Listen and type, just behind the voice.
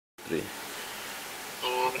3.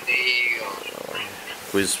 Okay.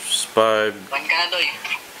 Quiz 5. Bankado eh.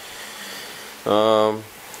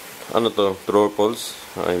 Ano to? True or false?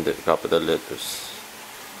 Hindi. Capital letters.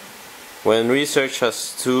 When research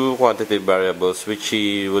has two quantitative variables which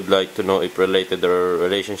he would like to know if related or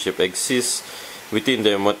relationship exists within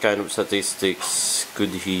them, what kind of statistics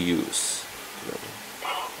could he use?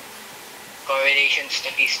 Correlation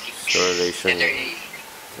statistics. Correlation. Letter A.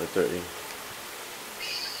 Letter A.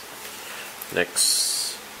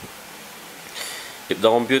 Next. If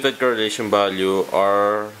the computed correlation value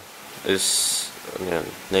R is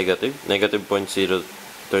negative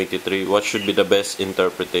 0.023, what should be the best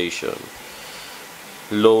interpretation?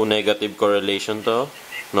 Low negative correlation to?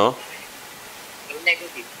 No? Low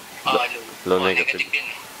negative. Low negative. Din.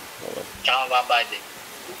 Tsaka mababa din.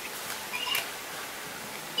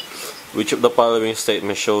 Which of the following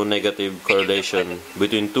statements show negative correlation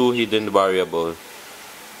between two hidden variables?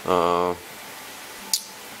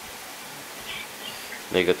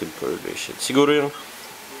 Negative correlation. Siguro yung...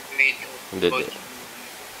 Hindi.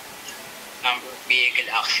 Number of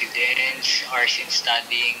vehicle accidents, arson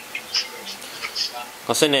studying,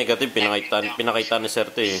 kasi negative, pinakita ni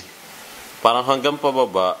Serte eh. Parang hanggang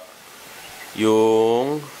pababa,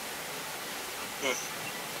 yung...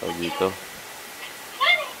 Tawag dito.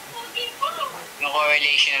 Yung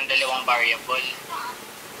correlation ng dalawang variable.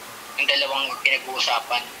 Yung dalawang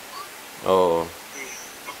pinag-uusapan. Oo.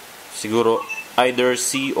 Siguro, either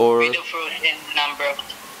C or... With the frozen number of...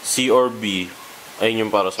 C or B. Ayun yung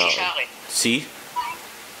para sa akin. sa akin. C?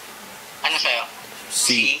 Ano sa'yo?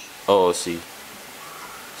 C. Oo, C.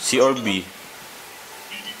 C or B?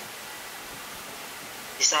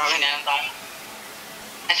 Sa akin, anong tayo?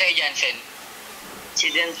 Ano sa'yo, Jansen? C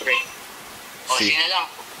din, pre. O, C na lang.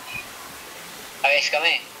 Ayos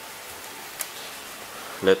kami.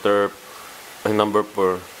 Letter... number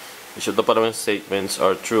 4. Which of the following statements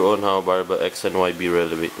are true on how variable x and y be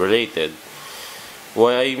related?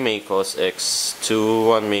 Y may cause x, 2,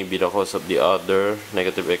 1 may be the cause of the other,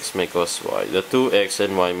 negative x may cause y. The two x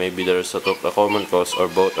and y may be the result of the common cause or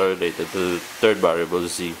both are related to the third variable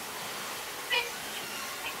z.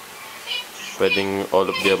 Pwedeng all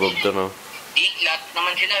of the above to, no? Lahat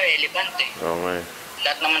naman sila relevant eh. Oo nga eh.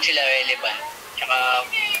 Lahat naman sila relevant. Tsaka,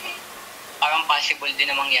 parang possible din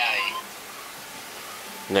na mangyari.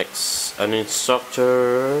 Next, an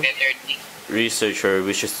instructor... Letter D. Researcher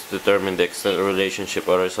wishes to determine the extent of relationship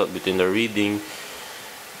or result between the reading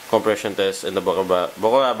comprehension test and the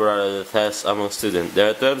vocabulary test among students.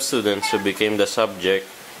 There are 12 students who became the subject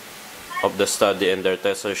of the study and their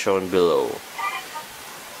tests are shown below.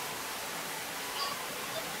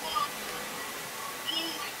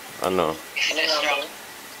 Ano?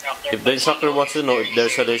 If the instructor wants to know if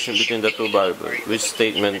there's a relation between the two variables, which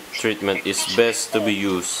treatment is best to be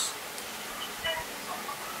used?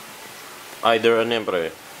 Either ano yan, pre?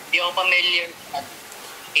 Di ako familiar.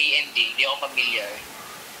 A and D. Di ako familiar.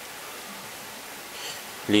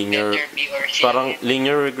 Linear. Letter B or C. Parang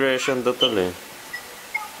linear regression total eh.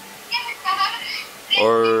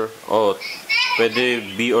 Or, pwede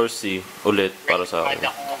B or C ulit para sa akin. Hindi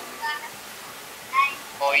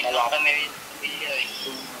lang kami familiar eh.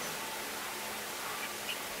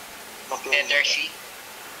 Letter C.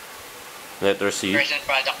 Letter C. Present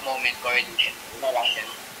product moment coordination.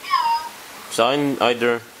 Sa akin,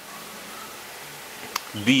 either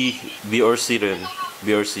B or C rin.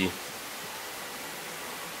 B or C.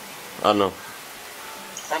 Ano?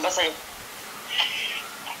 Ano ba sa'yo?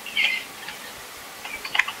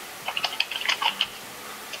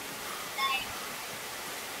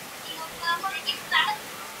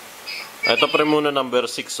 Ito pre muna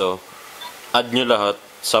number 6 oh. Add nyo lahat.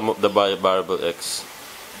 Sum of the variable x.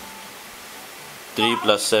 3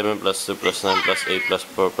 plus 7 plus 2 plus 9 plus 8 plus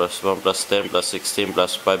 4 plus 1 plus 10 plus 16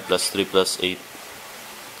 plus 5 plus 3 plus 8.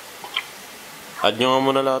 Add nyo nga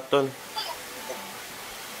muna lahat ton.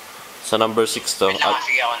 Sa number 6 to,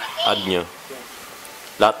 add nyo.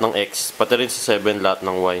 Lahat ng x. Pati rin sa 7, lahat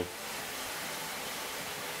ng y.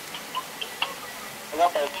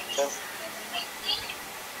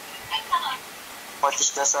 What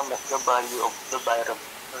is the sum of the value of the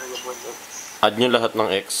variable x? Add nyo lahat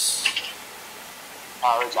ng x.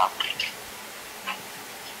 Wait lang.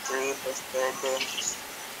 3 plus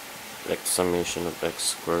 7. Like summation of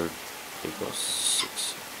x squared equals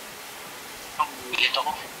 6. Ang ulit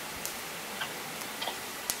ako.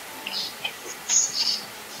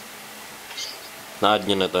 Na-add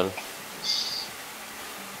nyo na tol.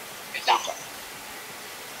 Wait lang.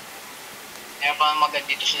 Kaya pa maganda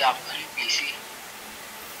dito sa laptop ng PC.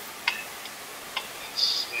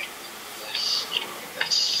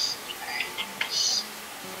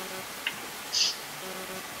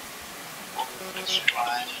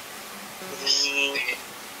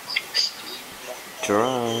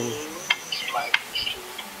 Try.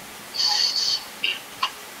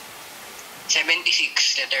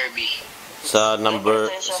 76, letter B. Sa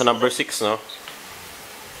number 6, no?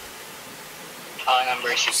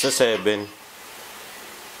 Number 6. Sa 7.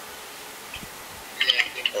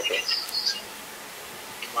 Okay.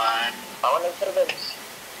 1. Ako nag-serve.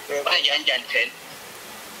 Ano dyan, Sen?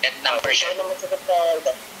 At number 7. Ako naman sagot na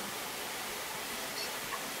Alda.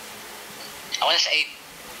 Ako na sa 8.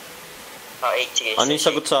 8, sige. Ano yung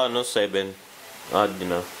sagot sa 7? Di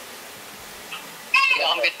na.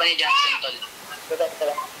 Compute pa ni Johnson, tol.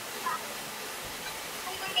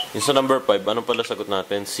 Yung sa number 5, ano pala sagot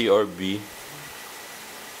natin? C or B?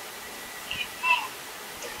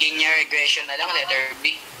 Linear regression na lang, letter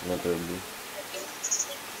B. Letter B.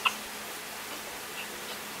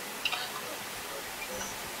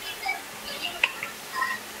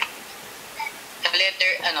 Sa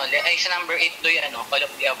letter, sa number 8 do yung all of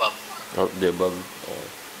the above. All of the above. Oh.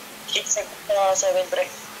 7, pre.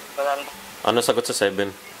 Ano sagot sa 7?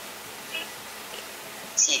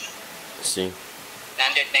 C. C.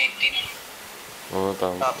 119. Oo,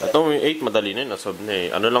 tama. Ito, may 8, madali na yun. Nasabi na eh.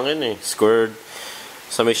 Ano lang yun eh. Squared.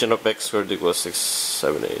 Summation of x squared equals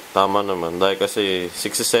 678. Tama naman. Dahil kasi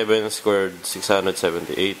 67 squared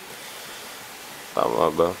 678.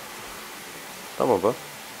 Tama ba? Tama ba?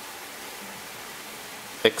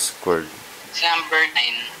 X squared. Sa number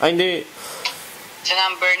 9. Ay, hindi. Sa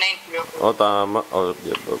number 9, bro. Oh, tama. All of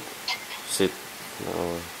the above. Sit.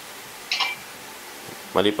 No.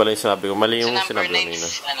 Mali pala yung sinabi ko. Mali yung sinabi ko kanina.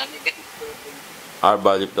 Negative. R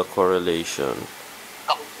value of the correlation.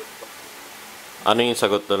 Ano yung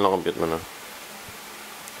sagot doon na compute mo na?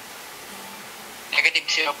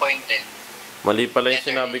 Negative 0.10. Mali pala yung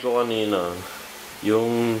sinabi ko kanina.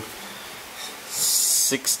 Yung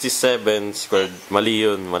 67 squared. Mali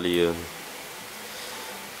yun.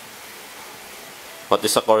 What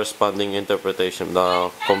is the corresponding interpretation? The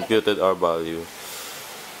computed R value.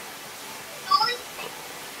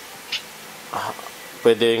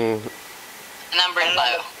 Pwedeng Number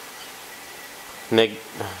 5.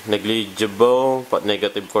 negligible but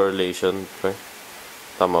negative correlation. Okay?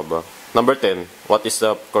 Tama ba? Number 10. What is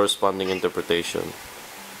the corresponding interpretation?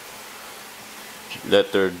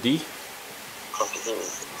 Letter D.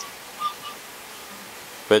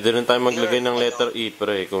 Pwede rin tayo maglagay ng letter E,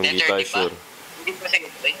 pre, kung di tayo sure. Hindi pa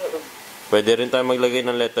sagot ba? Pwede rin tayo maglagay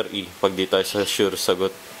ng letter E pag di tayo sure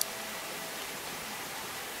sagot.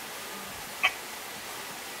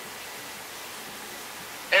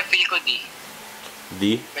 Pero feel ko D. D.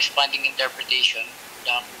 Corresponding interpretation.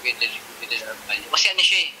 Computed R value. Kasi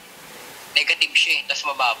siya eh. Negative siya eh. Tapos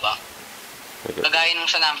mababa. Okay. Kagaya nung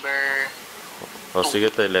sa number O sige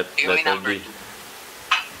tayo, letter number D.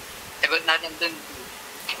 2. Sagot natin dun.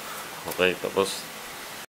 Okay, tapos